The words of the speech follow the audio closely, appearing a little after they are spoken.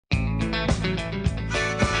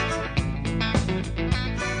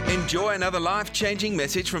Enjoy another life-changing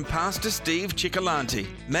message from Pastor Steve Cioccolanti,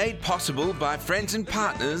 made possible by friends and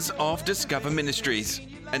partners of Discover Ministries.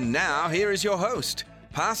 And now, here is your host,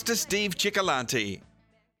 Pastor Steve Cioccolanti.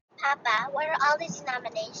 Papa, what are all these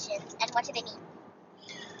denominations and what do they mean?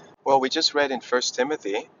 Well, we just read in 1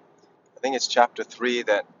 Timothy, I think it's chapter 3,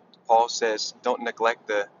 that Paul says, don't neglect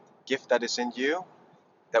the gift that is in you,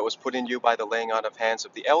 that was put in you by the laying on of hands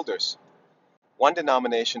of the elders. One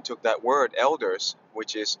denomination took that word, elders,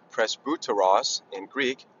 which is presbyteros in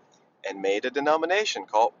Greek, and made a denomination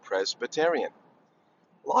called Presbyterian.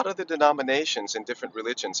 A lot of the denominations in different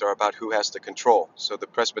religions are about who has the control. So the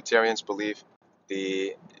Presbyterians believe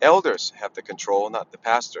the elders have the control, not the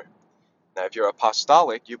pastor. Now, if you're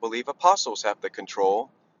apostolic, you believe apostles have the control,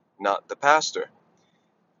 not the pastor.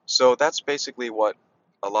 So that's basically what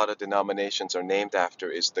a lot of denominations are named after,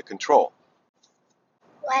 is the control.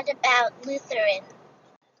 What about Lutheran?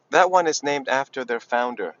 That one is named after their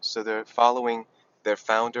founder. So they're following their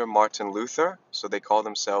founder, Martin Luther. So they call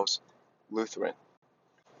themselves Lutheran.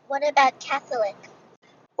 What about Catholic?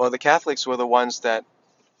 Well, the Catholics were the ones that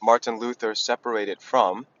Martin Luther separated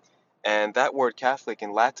from. And that word Catholic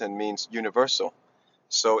in Latin means universal.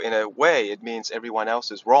 So in a way, it means everyone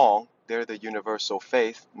else is wrong. They're the universal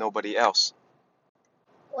faith, nobody else.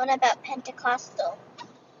 What about Pentecostal?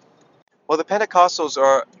 Well, the Pentecostals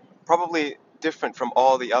are probably different from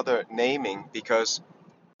all the other naming because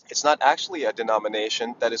it's not actually a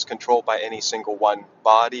denomination that is controlled by any single one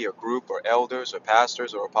body or group or elders or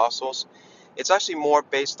pastors or apostles. It's actually more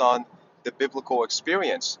based on the biblical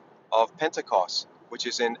experience of Pentecost, which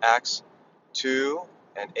is in Acts 2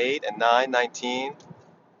 and 8 and 9, 19,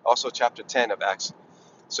 also chapter 10 of Acts.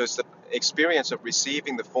 So it's the experience of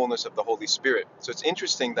receiving the fullness of the Holy Spirit. So it's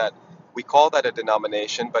interesting that we call that a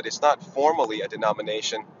denomination, but it's not formally a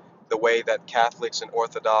denomination the way that Catholics and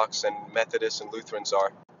Orthodox and Methodists and Lutherans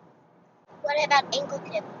are. What about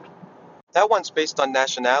Anglican? That one's based on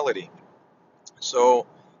nationality. So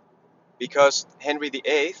because Henry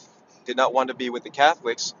VIII did not want to be with the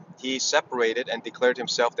Catholics, he separated and declared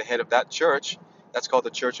himself the head of that church. That's called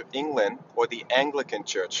the Church of England, or the Anglican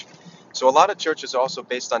Church. So a lot of churches are also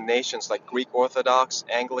based on nations like Greek Orthodox,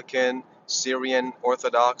 Anglican, Syrian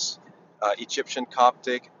Orthodox, Egyptian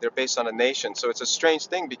Coptic. They're based on a nation. So it's a strange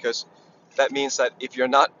thing because that means that if you're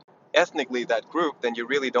not ethnically that group, then you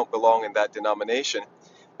really don't belong in that denomination.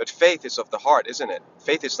 But faith is of the heart, isn't it?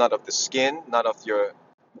 Faith is not of the skin, not of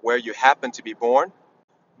where you happen to be born.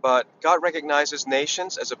 But God recognizes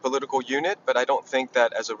nations as a political unit, but I don't think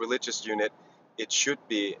that as a religious unit, it should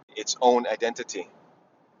be its own identity.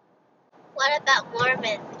 What about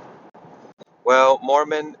Mormon? Well,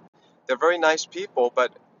 Mormon, they're very nice people,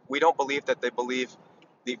 but we don't believe that they believe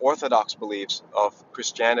the Orthodox beliefs of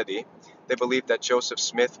Christianity. They believe that Joseph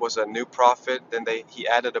Smith was a new prophet. Then he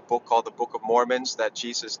added a book called the Book of Mormons, that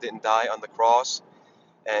Jesus didn't die on the cross.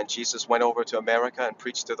 And Jesus went over to America and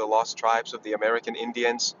preached to the lost tribes of the American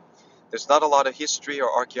Indians. There's not a lot of history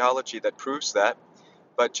or archaeology that proves that,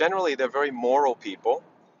 but generally they're very moral people,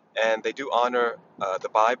 and they do honor the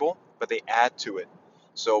Bible, but they add to it.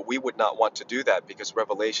 So we would not want to do that because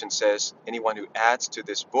Revelation says anyone who adds to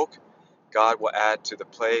this book, God will add to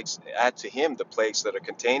him the plagues that are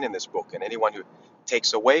contained in this book. And anyone who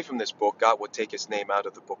takes away from this book, God will take his name out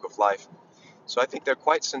of the book of life. So I think they're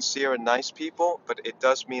quite sincere and nice people, but it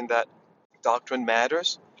does mean that doctrine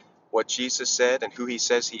matters. What Jesus said and who he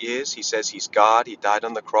says he is. He says he's God. He died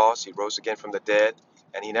on the cross. He rose again from the dead.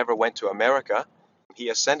 And he never went to America. He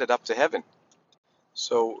ascended up to heaven.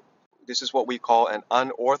 So this is what we call an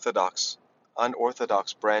unorthodox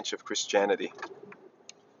branch of Christianity.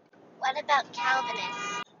 What about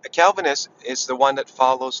Calvinists? A Calvinist is the one that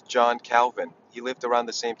follows John Calvin. He lived around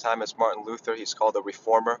the same time as Martin Luther. He's called a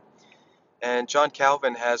reformer. And John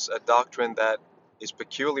Calvin has a doctrine that is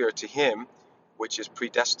peculiar to him, which is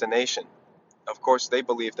predestination. Of course, they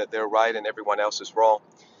believe that they're right and everyone else is wrong.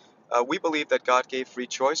 We believe that God gave free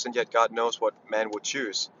choice, and yet God knows what man will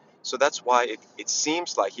choose. So that's why it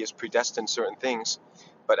seems like he has predestined certain things,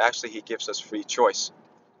 but actually he gives us free choice.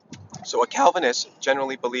 So a Calvinist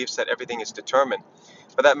generally believes that everything is determined,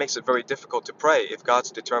 but that makes it very difficult to pray. If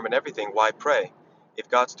God's determined everything, why pray? If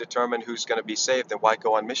God's determined who's going to be saved, then why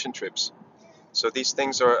go on mission trips? So these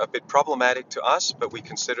things are a bit problematic to us, but we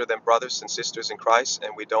consider them brothers and sisters in Christ,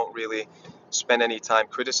 and we don't really spend any time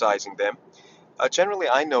criticizing them. Generally,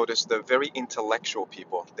 I notice the very intellectual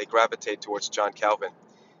people, they gravitate towards John Calvin.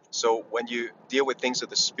 So when you deal with things of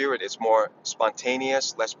the Spirit, it's more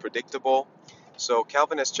spontaneous, less predictable. So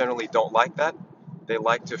Calvinists generally don't like that. They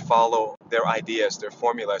like to follow their ideas, their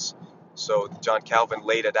formulas. So John Calvin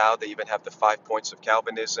laid it out. They even have the 5 points of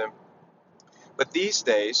Calvinism. But these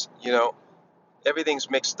days, everything's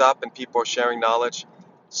mixed up and people are sharing knowledge.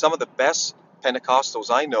 Some of the best Pentecostals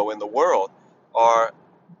I know in the world are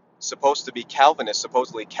supposed to be Calvinists,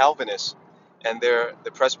 supposedly Calvinists, and they're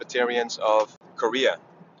the Presbyterians of Korea.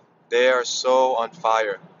 They are so on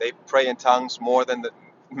fire. They pray in tongues more than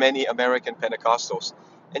many American Pentecostals.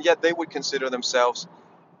 And yet they would consider themselves,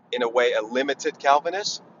 in a way, a limited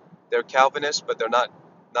Calvinist. They're Calvinists, but they're not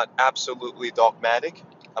absolutely dogmatic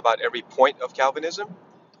about every point of Calvinism.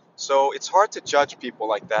 So it's hard to judge people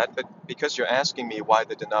like that, but because you're asking me why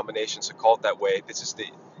the denominations are called that way, this is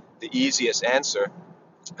the easiest answer.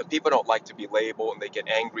 But people don't like to be labeled and they get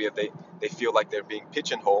angry if they feel like they're being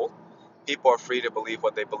pigeonholed. People are free to believe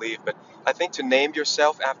what they believe, but I think to name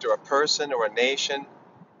yourself after a person or a nation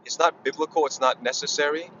is not biblical, it's not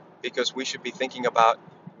necessary, because we should be thinking about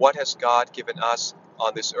what has God given us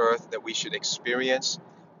on this earth that we should experience.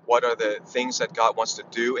 What are the things that God wants to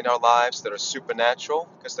do in our lives that are supernatural?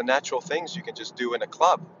 Because the natural things you can just do in a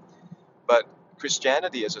club. But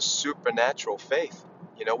Christianity is a supernatural faith.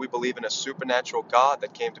 We believe in a supernatural God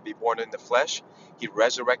that came to be born in the flesh. He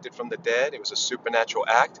resurrected from the dead. It was a supernatural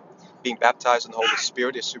act. Being baptized in the Holy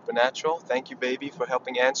Spirit is supernatural. Thank you, baby, for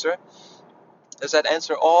helping answer. Does that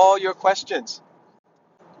answer all your questions?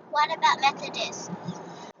 What about Methodists?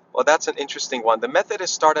 Well, that's an interesting one. The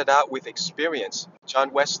Methodists started out with experience.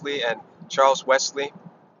 John Wesley and Charles Wesley,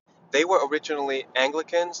 they were originally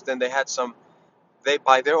Anglicans. Then they had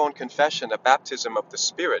by their own confession, a baptism of the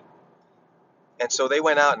Spirit. And so they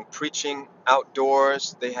went out and preaching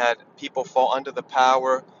outdoors. They had people fall under the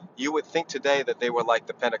power. You would think today that they were like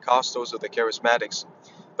the Pentecostals or the Charismatics.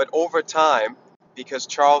 But over time, because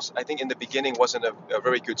Charles, I think in the beginning, wasn't a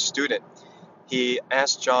very good student, he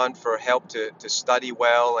asked John for help to study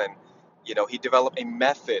well. And, he developed a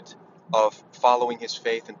method of following his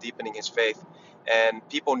faith and deepening his faith. And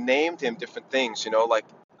people named him different things, like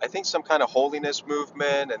I think some kind of holiness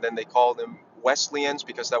movement. And then they called them Wesleyans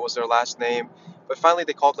because that was their last name. But finally,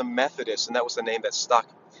 they called them Methodists, and that was the name that stuck.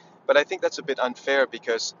 But I think that's a bit unfair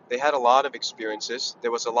because they had a lot of experiences.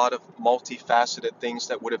 There was a lot of multifaceted things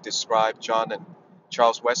that would have described John and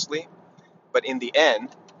Charles Wesley. But in the end,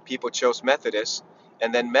 people chose Methodists,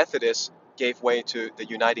 and then Methodists gave way to the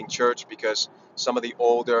Uniting Church because some of the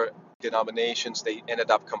older denominations, they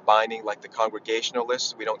ended up combining, like the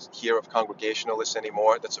Congregationalists. We don't hear of Congregationalists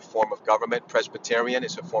anymore. That's a form of government. Presbyterian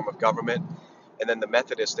is a form of government. And then the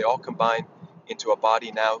Methodists, they all combine into a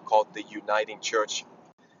body now called the Uniting Church.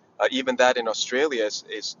 Even that in Australia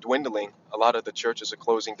is dwindling. A lot of the churches are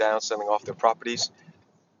closing down, selling off their properties.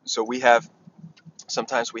 So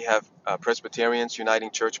sometimes we have Presbyterians,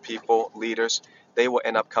 Uniting Church people, leaders. They will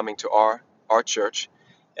end up coming to our church,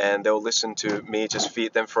 and they'll listen to me just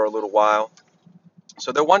feed them for a little while.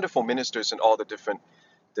 So they're wonderful ministers in all the different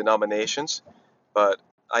denominations, but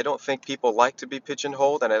I don't think people like to be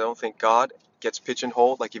pigeonholed, and I don't think God gets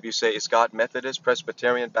pigeonholed. Like if you say, is God Methodist,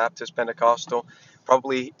 Presbyterian, Baptist, Pentecostal?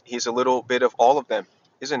 Probably he's a little bit of all of them,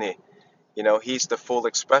 isn't he? He's the full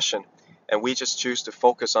expression, and we just choose to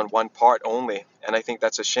focus on one part only. And I think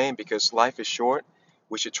that's a shame because life is short.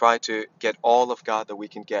 We should try to get all of God that we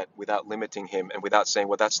can get without limiting him and without saying,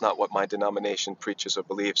 well, that's not what my denomination preaches or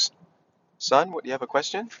believes. Son, do you have a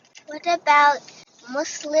question? What about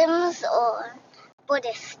Muslims or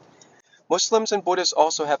Buddhists? Muslims and Buddhists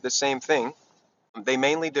also have the same thing. They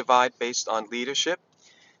mainly divide based on leadership.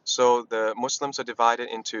 So the Muslims are divided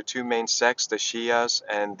into two main sects, the Shias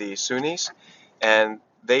and the Sunnis. And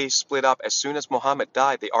they split up as soon as Muhammad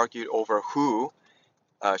died. They argued over who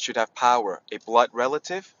should have power, a blood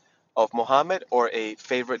relative of Muhammad or a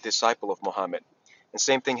favorite disciple of Muhammad. And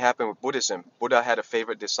same thing happened with Buddhism. Buddha had a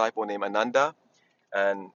favorite disciple named Ananda,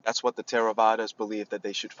 and that's what the Theravadas believed that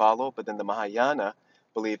they should follow. But then the Mahayana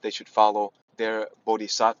believed they should follow their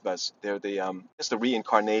bodhisattvas. They're it's the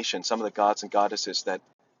reincarnation, some of the gods and goddesses that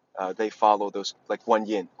they follow, those like Guan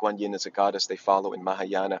Yin. Guan Yin is a goddess they follow in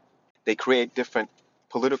Mahayana. They create different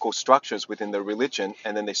political structures within the religion,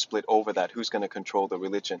 and then they split over that. Who's going to control the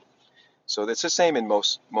religion? So it's the same in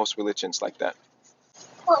most religions like that.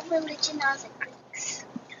 What religion are the Greeks?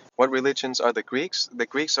 What religions are the Greeks? The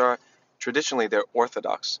Greeks are traditionally they're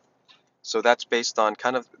Orthodox. So that's based on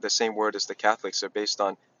kind of the same word as the Catholics. They're based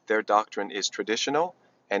on their doctrine is traditional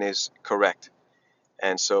and is correct.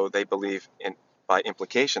 And so they believe by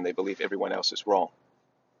implication, they believe everyone else is wrong.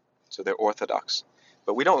 So they're Orthodox.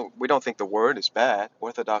 But we don't think the word is bad.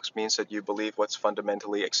 Orthodox means that you believe what's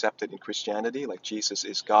fundamentally accepted in Christianity, like Jesus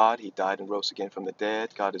is God, he died and rose again from the dead,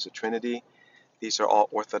 God is a Trinity. These are all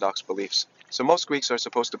Orthodox beliefs. So most Greeks are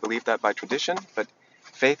supposed to believe that by tradition, but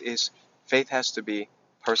faith has to be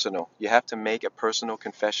personal. You have to make a personal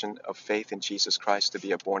confession of faith in Jesus Christ to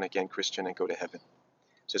be a born-again Christian and go to heaven.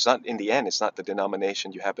 So it's not, in the end, it's not the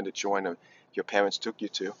denomination you happen to join or your parents took you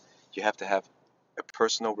to. You have to have a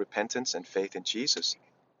personal repentance and faith in Jesus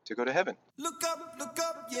to go to heaven. Look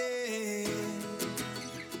up, yeah.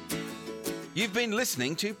 You've been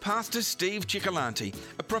listening to Pastor Steve Cioccolanti,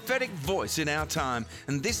 a prophetic voice in our time,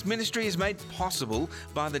 and this ministry is made possible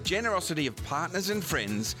by the generosity of partners and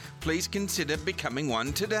friends. Please consider becoming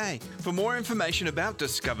one today. For more information about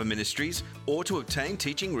Discover Ministries or to obtain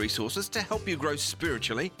teaching resources to help you grow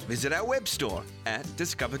spiritually, visit our web store at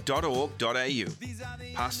discover.org.au.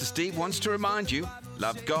 Pastor Steve wants to remind you,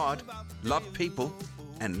 love God, love people,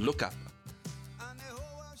 and look up.